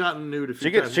Knightley has gotten nude a few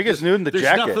times. She gets nude in the There's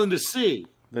jacket. nothing to see.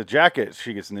 The jacket,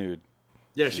 she gets nude.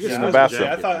 Yeah, she gets in nude the in the bathroom.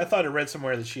 jacket. I thought I read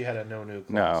somewhere that she had a no nude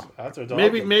clause. No. I'll have to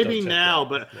Maybe double check now,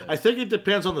 that. but I think it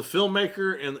depends on the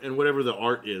filmmaker and whatever the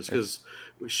art is, because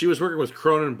she was working with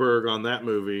Cronenberg on that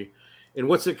movie. And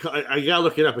what's it called? I gotta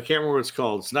look it up. I can't remember what it's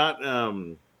called. It's not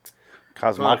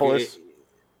Cosmopolis.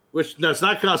 No, it's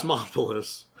not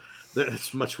Cosmopolis.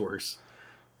 That's much worse.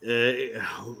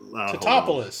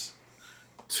 Titopolis.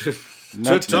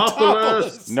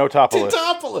 Titopolis. Notopolis.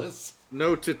 Titopolis.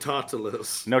 No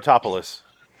Titopolis. Notopolis.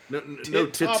 No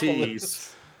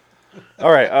titties.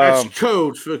 All right. That's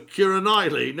code for Keira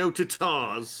Knightley. No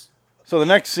titars. So the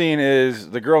next scene is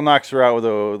the girl knocks her out with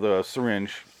the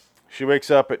syringe. She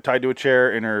wakes up tied to a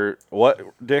chair in her what?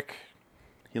 Dick.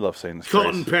 He loves saying this.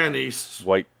 Cotton phrase. panties.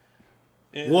 White.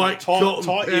 White cotton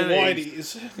taught you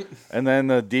panties. whiteys. And then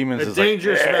the demons. A is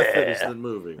dangerous like, method is the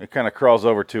movie. It kind of crawls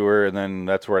over to her, and then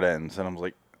that's where it ends. And I'm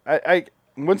like, I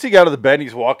once he got out of the bed, and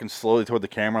he's walking slowly toward the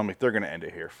camera. I'm like, they're gonna end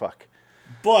it here. Fuck.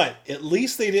 But at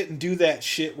least they didn't do that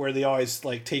shit where they always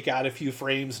like take out a few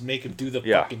frames and make him do the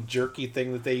fucking jerky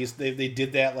thing that they used. They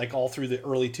did that like all through the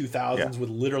early 2000s with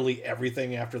literally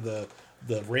everything after the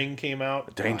Ring came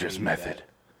out. Dangerous method. That.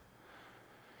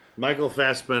 Michael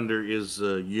Fassbender is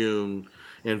Jung,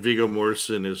 and Viggo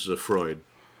Mortensen is Freud.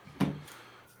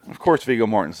 Of course, Viggo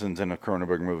Mortensen's in a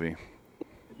Cronenberg movie.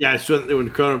 Yeah, it's when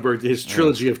Cronenberg, his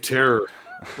trilogy of terror.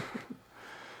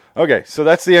 Okay, so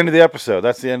that's the end of the episode.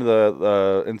 That's the end of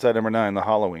the Inside Number 9, the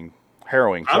harrowing.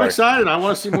 I'm sorry. excited. I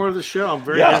want to see more of the show. I'm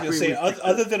very Yeah, I happy. was gonna say,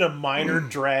 other than a minor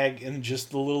drag and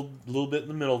just a little bit in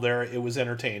the middle there, it was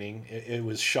entertaining. It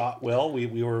was shot well. We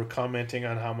were commenting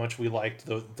on how much we liked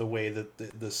the way that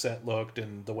the set looked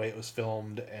and the way it was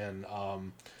filmed, and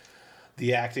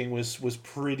the acting was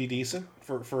pretty decent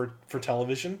for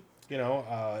television. You know,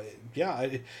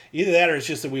 either that or it's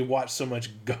just that we watched so much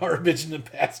garbage in the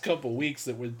past couple weeks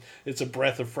that it's a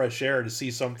breath of fresh air to see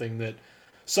something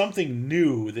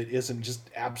new that isn't just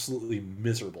absolutely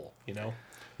miserable, you know?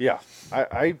 Yeah,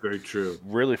 I very true.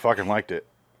 Really fucking liked it.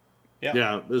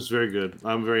 Yeah, it was very good.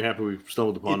 I'm very happy we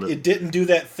stumbled upon it. It didn't do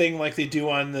that thing like they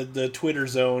do on the Twitter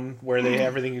zone where they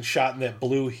everything is shot in that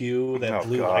blue hue, that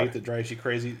blue light that drives you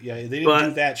crazy. Yeah, they didn't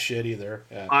do that shit either.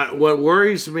 Yeah. What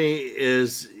worries me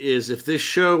is if this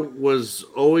show was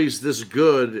always this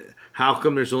good, how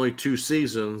come there's only 2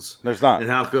 seasons? There's not. And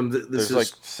how come this There's is like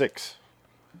 6.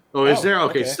 Oh, is there?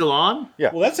 Okay, still on?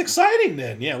 Yeah. Well, that's exciting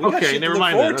then. Yeah, we got shit to never look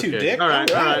mind forward then. to, Okay. Dick. All right.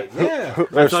 Yeah.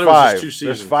 There's I thought it was 5. just 2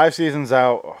 There's seasons. 5 seasons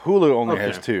out. Hulu only Okay.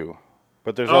 has 2,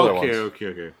 but there's other ones.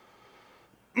 Okay.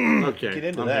 Get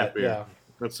into I'm that. happy. Yeah,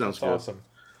 That sounds that's good. awesome.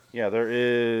 Yeah, there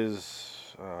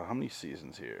is how many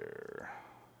seasons here?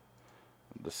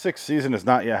 The 6th season has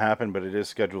not yet happened, but it is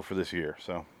scheduled for this year.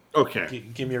 So Okay.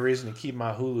 Give me a reason to keep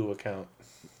my Hulu account.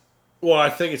 Well,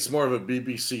 I think it's more of a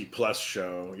BBC Plus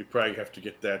show. You probably have to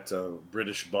get that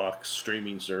British box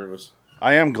streaming service.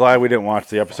 I am glad we didn't watch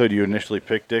the episode you initially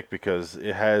picked, Dick, because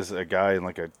it has a guy in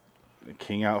like a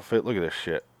king outfit. Look at this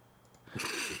shit.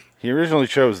 He originally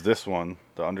chose this one,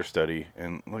 the understudy,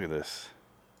 and look at this.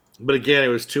 But again, it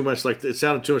sounded too much like the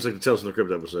Tales from the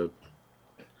Crypt episode.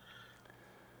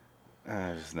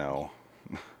 Just no.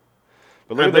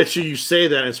 But I look bet you say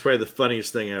that, and it's probably the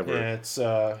funniest thing ever.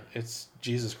 Yeah, it's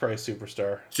Jesus Christ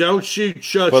Superstar. Don't you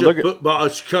judge But a look at- book by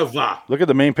its cover. Look at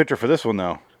the main picture for this one,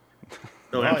 though.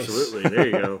 Oh, Nice. absolutely. There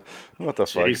you go. What the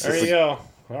fuck? Jesus. There you go.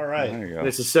 All right. There you go.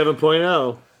 It's a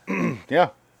 7.0. Yeah.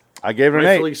 I gave it an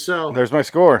Rightfully 8. so. There's my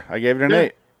score. I gave it an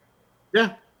 8.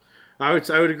 Yeah. I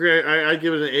would agree. I'd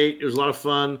give it an 8. It was a lot of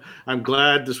fun. I'm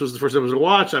glad this was the first episode to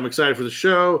watch. I'm excited for the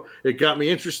show. It got me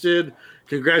interested.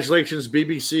 Congratulations,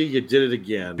 BBC. You did it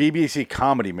again. BBC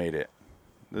Comedy made it.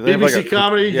 They have BBC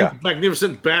comedy, yeah. you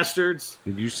magnificent bastards.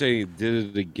 Did you say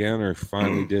did it again or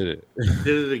finally did it?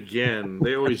 Did it again.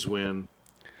 They always win.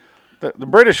 The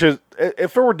British is,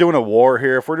 if we're doing a war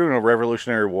here, if we're doing a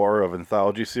revolutionary war of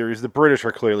anthology series, the British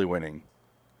are clearly winning.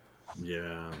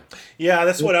 Yeah. Yeah,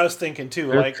 that's what I was thinking too.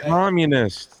 They're Like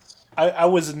communists. I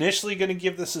was initially going to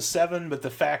give this a 7, but the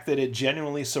fact that it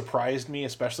genuinely surprised me,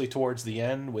 especially towards the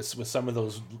end, with some of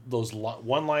those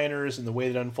one-liners and the way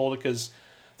that it unfolded, because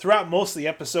throughout most of the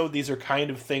episode, these are kind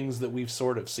of things that we've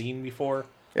sort of seen before.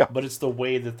 Yeah. But it's the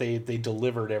way that they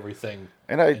delivered everything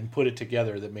and put it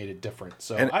together that made it different.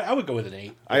 So I would go with an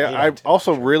 8. I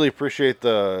also really appreciate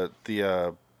the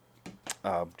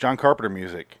John Carpenter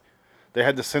music. They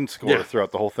had the synth score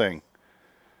throughout the whole thing.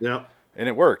 Yeah. And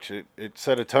it worked. It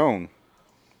set a tone.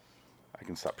 I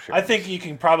can stop sharing. I think you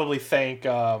can probably thank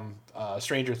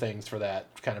Stranger Things for that,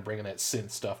 kind of bringing that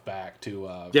synth stuff back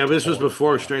to. Yeah, but this was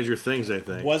before Stranger Things, I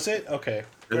think. Was it? Okay.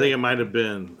 I think it might have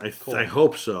been. I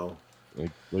hope so.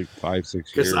 Like 5-6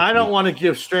 years. Because I don't want to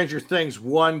give Stranger Things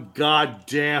one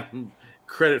goddamn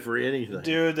credit for anything.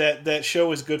 Dude, that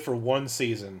show is good for one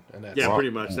season, and that's pretty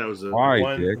much. That was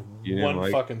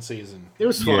one fucking season. It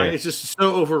was fine. Yeah. It's just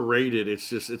so overrated.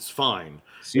 It's fine.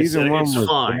 Season 1 was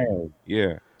fine. Bad.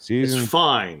 Yeah, it's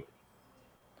fine.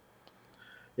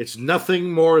 It's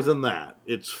nothing more than that.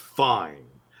 It's fine.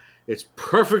 It's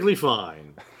perfectly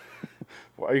fine.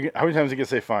 How many times are you gonna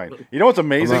say fine? You know what's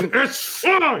amazing? It's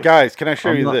fine. Guys, can I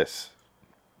show you this?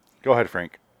 Go ahead,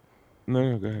 Frank.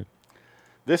 No, go ahead.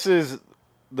 This is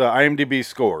the IMDb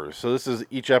scores. So this is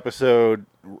each episode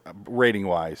rating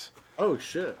wise. Oh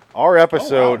shit. Our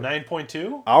episode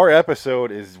 9.2? Our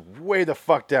episode is way the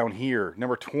fuck down here.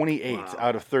 Number 28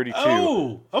 out of 32.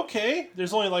 Oh, okay.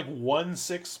 There's only like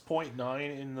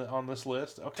 6.9 on this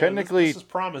list. Okay. Technically, this is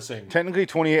promising. Technically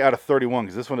 28 out of 31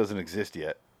 because this one doesn't exist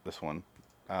yet. This one.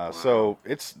 So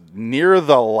it's near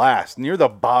the last, near the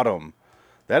bottom.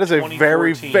 That is a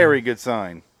very, very good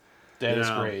sign. That is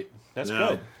great. That's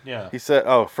good. Yeah. He said,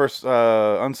 first,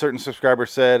 uncertain subscriber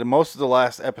said, most of the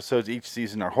last episodes each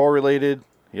season are horror related.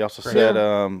 He also said,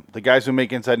 the guys who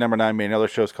make Inside Number 9 made another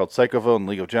shows called Psychoville and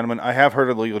League of Gentlemen. I have heard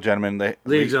of League of Gentlemen.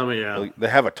 League of Gentlemen, yeah. They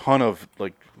have a ton of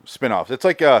like spin-offs. It's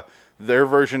like their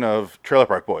version of Trailer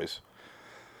Park Boys.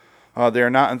 They are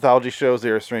not anthology shows. They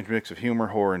are a strange mix of humor,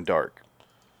 horror, and dark.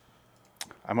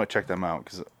 I might check them out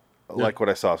because I like what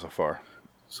I saw so far.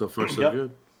 So far, so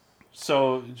good.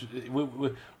 So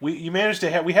we managed to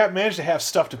have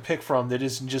stuff to pick from that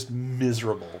isn't just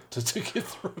miserable to get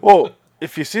through. Well,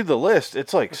 if you see the list,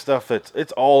 it's like stuff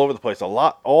it's all over the place.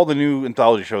 All the new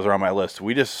anthology shows are on my list.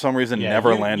 We just for some reason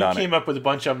never land on it. You came up with a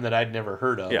bunch of them that I'd never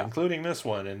heard of, including this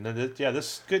one. And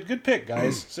this good pick,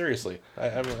 guys. Seriously,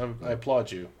 I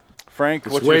applaud you. Frank,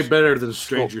 it's way better than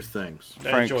Stranger Things.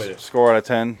 Frank, I enjoyed it. Score out of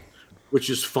 10, which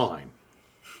is fine.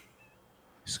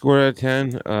 Score out of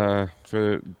 10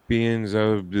 for beings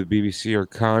of the BBC are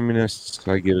communists.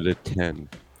 I give it a 10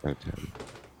 out of 10.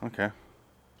 Okay,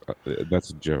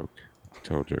 that's a joke.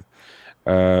 Total joke.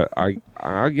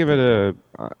 I'll give it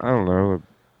I don't know.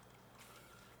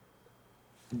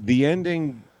 The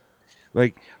ending,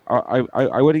 like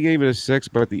I would have gave it a 6,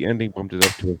 but the ending bumped it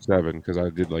up to a 7 because I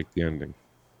did like the ending.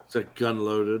 It's a gun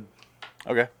loaded.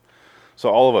 Okay. So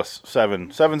all of us, 7.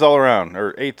 7s all around,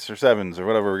 or 8s or 7s or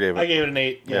whatever we gave it. I gave it an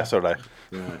 8. Yeah, so did I.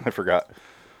 Yeah. I forgot.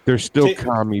 They're still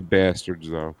commie bastards,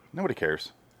 though. Nobody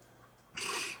cares.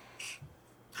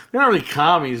 They're not really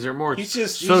commies. They're more he's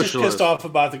just pissed off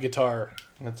about the guitar.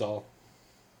 That's all.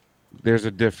 There's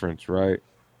a difference, right?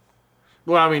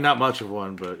 Well, I mean, not much of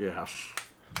one, but yeah.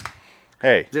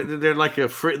 Hey, they're like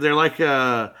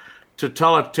a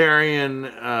totalitarian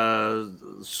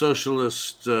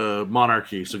socialist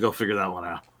monarchy. So go figure that one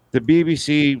out. The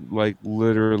BBC like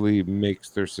literally makes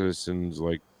their citizens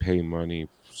like pay money.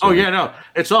 So. Oh yeah, no,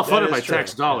 it's all funded by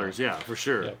tax dollars. Yeah, for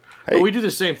sure. Yeah. Hey. But we do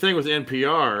the same thing with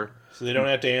NPR. So they don't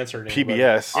have to answer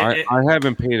PBS. I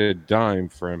haven't paid a dime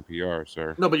for NPR,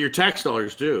 sir. No, but your tax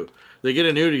dollars do. They get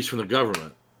annuities from the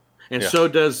government, and so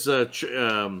does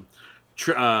Amtrak.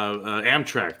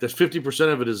 That's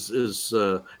 50% of it is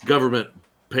government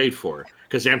paid for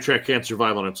because Amtrak can't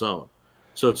survive on its own.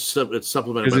 So it's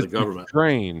supplemented by the government.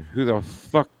 Train. Who the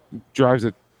fuck rides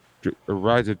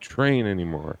a train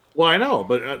anymore? Well, I know,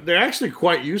 but they're actually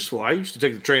quite useful. I used to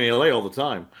take the train in LA all the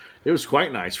time. It was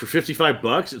quite nice. For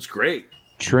 $55, it's great.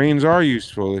 Trains are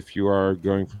useful if you are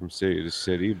going from city to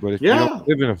city, but if you don't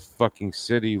live in a fucking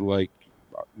city like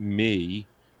me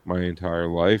my entire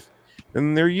life,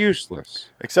 then they're useless.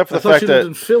 Except for the fact that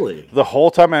in Philly. The whole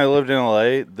time I lived in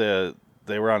LA,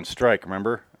 they were on strike,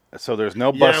 remember? So there's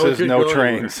no buses, no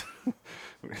trains.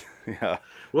 Yeah.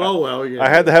 Well. I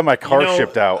had to have my car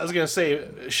shipped out. I was gonna say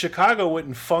Chicago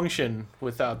wouldn't function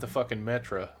without the fucking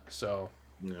Metro. So.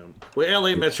 Yeah. Well,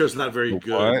 LA Metro's not very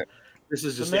good. What? This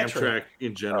is just Metro. Amtrak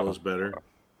in general is better.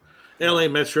 LA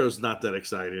Metro's not that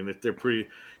exciting.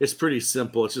 It's pretty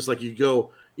simple. It's just like you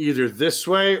go either this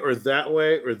way or that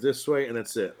way or this way, and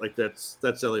that's it. Like that's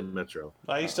LA Metro.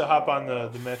 I used to hop on the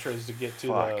Metros to get to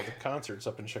the concerts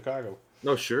up in Chicago.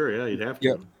 Oh sure, yeah, you'd have to.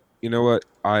 Yep. You know what?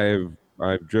 I've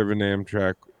driven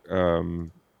Amtrak.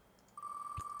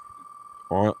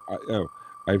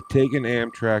 I've taken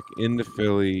Amtrak into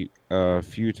Philly a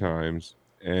few times,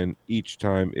 and each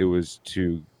time it was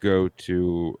to go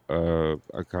to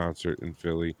a concert in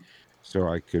Philly, so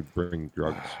I could bring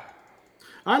drugs.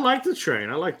 I like the train.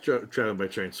 I like traveling by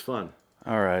train. It's fun.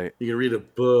 All right. You can read a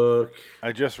book.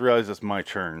 I just realized it's my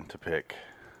turn to pick.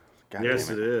 God Yes,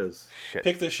 damn it is. Shit.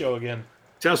 Pick this show again.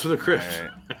 Tales from the Crypt.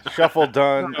 Right. Shuffle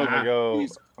done. No,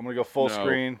 I'm gonna go full No.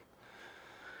 screen.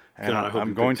 And God, I hope I'm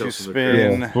you going pick to Tales from the Crypt.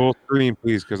 spin Yeah, full screen,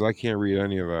 please, because I can't read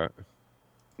any of that.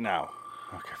 now.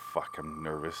 Okay, fuck. I'm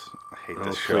nervous. I hate Oh,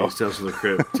 this show. please, Tales from the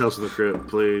Crypt. Tales from the Crypt,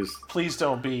 please. Please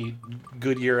don't be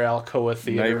Goodyear Alcoa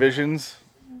Theater. Night Visions.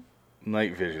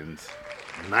 Night Visions.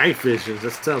 Night Visions.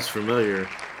 That sounds familiar.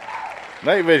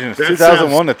 Night Visions. That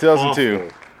 2001 to sounds 2002. awful.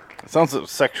 It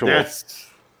sounds sexual.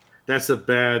 That's a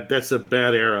bad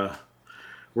era.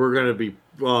 We're gonna be.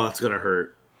 Oh, it's gonna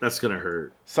hurt. That's gonna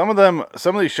hurt. Some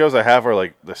of these shows I have are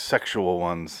like the sexual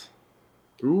ones.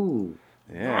 Ooh,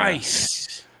 Yeah.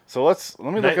 Nice. So let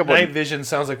me look up Night what. Vision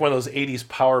sounds like one of those 80s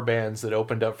power bands that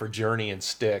opened up for Journey and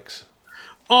Styx.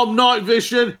 I'm Night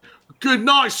Vision. Good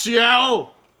night,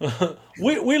 Seattle.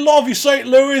 We love you, St.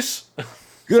 Louis.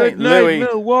 Good St. night, Louis.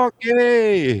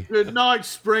 Milwaukee. Good night,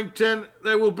 Springton.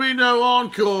 There will be no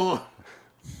encore.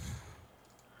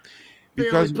 They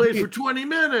Because only played we- for 20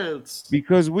 minutes.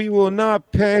 Because we will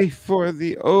not pay for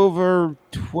the over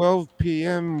 12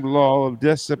 p.m. law of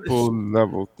decibel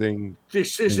level thing.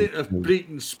 This isn't a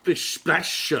bleating splish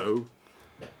splash show.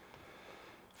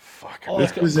 Fuck. Oh,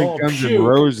 This it's gonna isn't go Guns N' puke.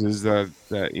 Roses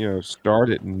that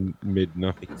started in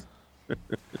midnight.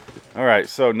 All right,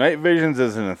 so Night Visions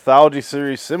is an anthology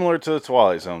series similar to The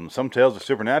Twilight Zone. Some tales are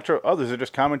supernatural, others are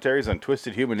just commentaries on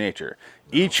twisted human nature.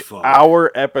 Each fuck.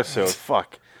 hour episode, is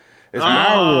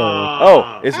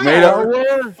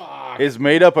is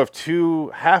made up of 2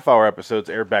 half-hour episodes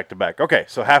aired back to back. Okay,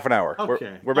 so half an hour.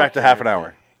 Okay. We're back to half an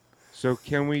hour. So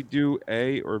can we do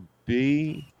A or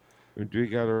B? Or do we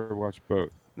gotta watch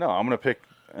both? No, I'm gonna pick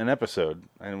an episode,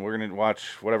 and we're gonna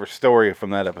watch whatever story from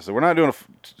that episode. We're not doing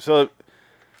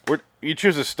you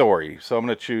choose a story, so I'm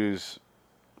gonna choose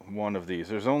one of these.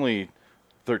 There's only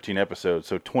 13 episodes,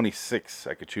 so 26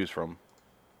 I could choose from.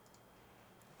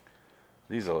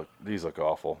 These look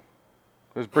awful.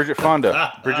 There's Bridget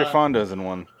Fonda. Bridget Fonda's in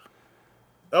one.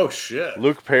 Oh, shit.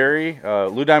 Luke Perry,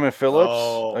 Lou Diamond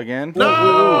Phillips again.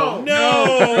 No!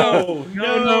 No.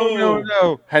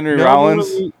 Henry No,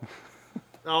 Rollins.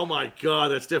 Oh, my God.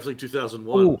 That's definitely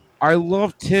 2001. Oh, I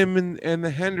loved him and the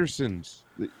Hendersons,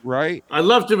 right? I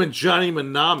loved him in Johnny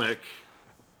Mnemonic.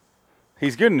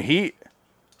 He's good in Heat.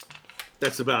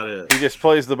 That's about it. He just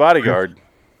plays the bodyguard.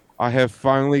 I have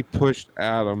finally pushed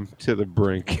Adam to the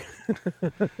brink.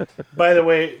 By the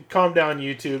way, calm down,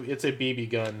 YouTube. It's a BB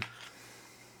gun.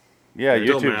 Yeah, It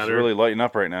don't YouTube's matter. really lighting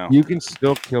up right now. You can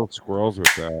still kill squirrels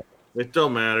with that. It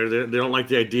don't matter. They don't like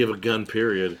the idea of a gun,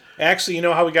 period. Actually, you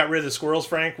know how we got rid of the squirrels,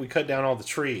 Frank? We cut down all the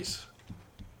trees.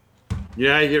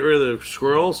 Yeah, you get rid of the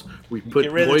squirrels. We put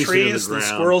Get rid of the poison trees, in the the ground.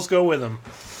 squirrels go with them.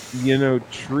 You know,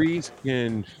 trees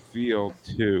can feel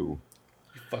too.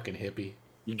 You fucking hippie.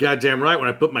 You goddamn right. When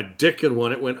I put my dick in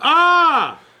one, it went,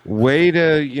 ah! Way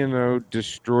to,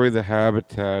 destroy the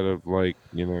habitat of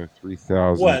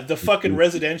 3,000. What, the fucking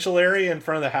residential area in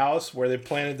front of the house where they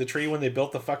planted the tree when they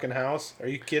built the fucking house? Are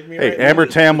you kidding me Hey, right Amber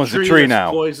now? Tam was a tree that's now.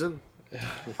 Poison.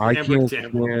 I Amber can't Tam.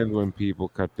 stand when people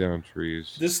cut down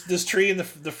trees. This tree in the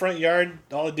front yard,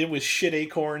 all it did was shit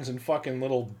acorns and fucking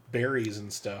little berries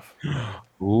and stuff.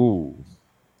 Ooh,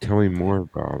 tell me more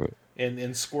about it.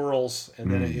 And squirrels, and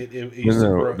then it No, used to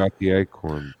grow. about the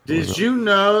acorn. Did you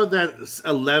know that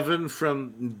 11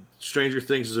 from Stranger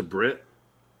Things is a Brit?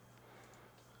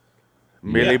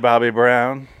 Millie Bobby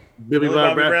Brown. Billy Millie Bob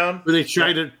Bobby Brown? Brown? But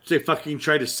they fucking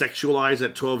tried to sexualize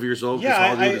at 12 years old. 'cause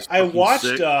Yeah, Hollywood is I fucking watched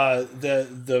sick.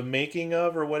 the making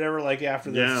of or whatever, like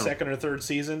after the Yeah. second or third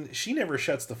season. She never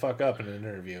shuts the fuck up in an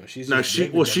interview. She's No, just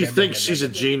she thinks she's a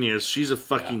genius. She's a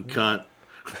fucking cunt.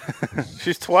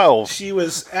 She's 12. She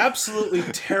was absolutely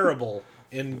terrible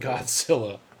in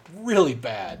Godzilla. really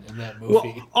bad in that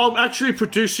movie. Well, I'm actually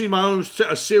producing my own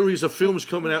a series of films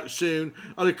coming out soon,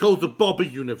 and they're called the Bobby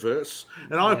Universe,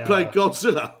 and I play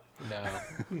Godzilla.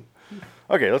 No.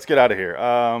 Okay, let's get out of here.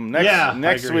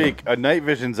 Next week, a Night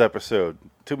Visions episode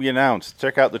to be announced.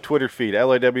 Check out the Twitter feed,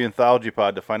 LAW Anthology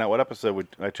Pod, to find out what episode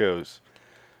I chose.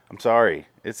 I'm sorry.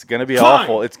 It's going to be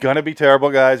awful. It's going to be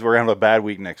terrible, guys. We're going to have a bad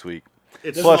week next week.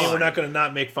 It doesn't mean we're not going to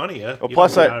not make fun of you.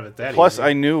 Well,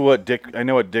 I knew what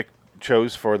Dick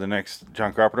chose for the next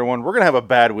John Carpenter one. We're going to have a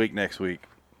bad week next week.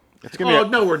 It's gonna be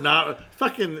no, we're not.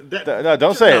 Fucking no,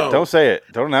 don't say it. Don't say it.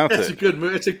 Don't announce It's it. a good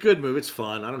move. It's a good move. It's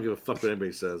fun. I don't give a fuck what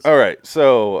anybody says. All right.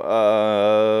 So,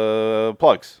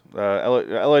 plugs.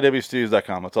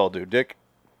 LAWstudios.com. Let's all do. Dick?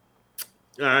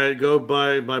 All right. Go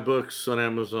buy my books on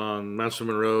Amazon. Master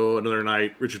Monroe, Another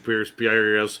Night, Richard Pierce,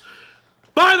 P.I.R.S.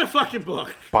 Buy the fucking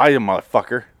book. Buy them,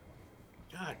 motherfucker.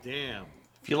 God damn.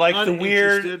 If you like the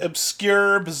weird,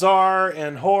 obscure, bizarre,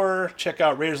 and horror, check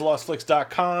out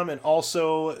RaidersLostFlix.com, and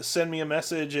also send me a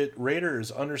message at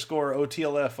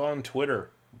Raiders_OTLF on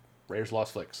Twitter. Raiders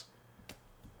Lost Flicks.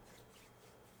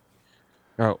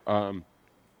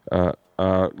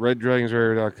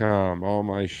 RedDragonsRaider.com. All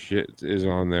my shit is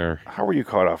on there. How were you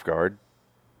caught off guard?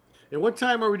 And what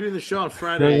time are we doing the show on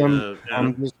Friday?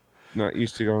 I'm just not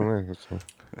used to going there. That's all.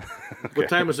 Okay. What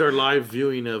time is our live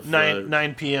viewing of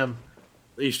 9 p.m.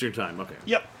 Eastern time? Okay.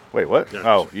 Yep. Wait, what? Yeah.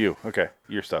 Oh, you. Okay,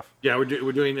 your stuff. Yeah, we're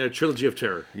doing a Trilogy of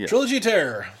Terror. Yeah. Trilogy of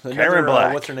Terror. Karen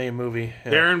Black. What's her name movie?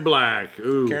 Yeah. Karen Black.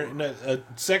 Ooh. A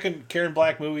second Karen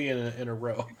Black movie in a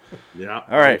row. Yeah.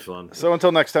 All right. Fun. So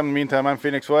until next time, in the meantime, I'm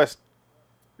Phoenix West.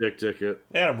 Dick Ticket.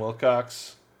 Adam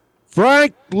Wilcox.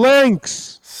 Frank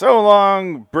Links. So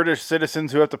long, British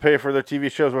citizens who have to pay for their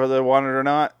TV shows whether they want it or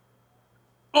not.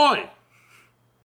 Oi!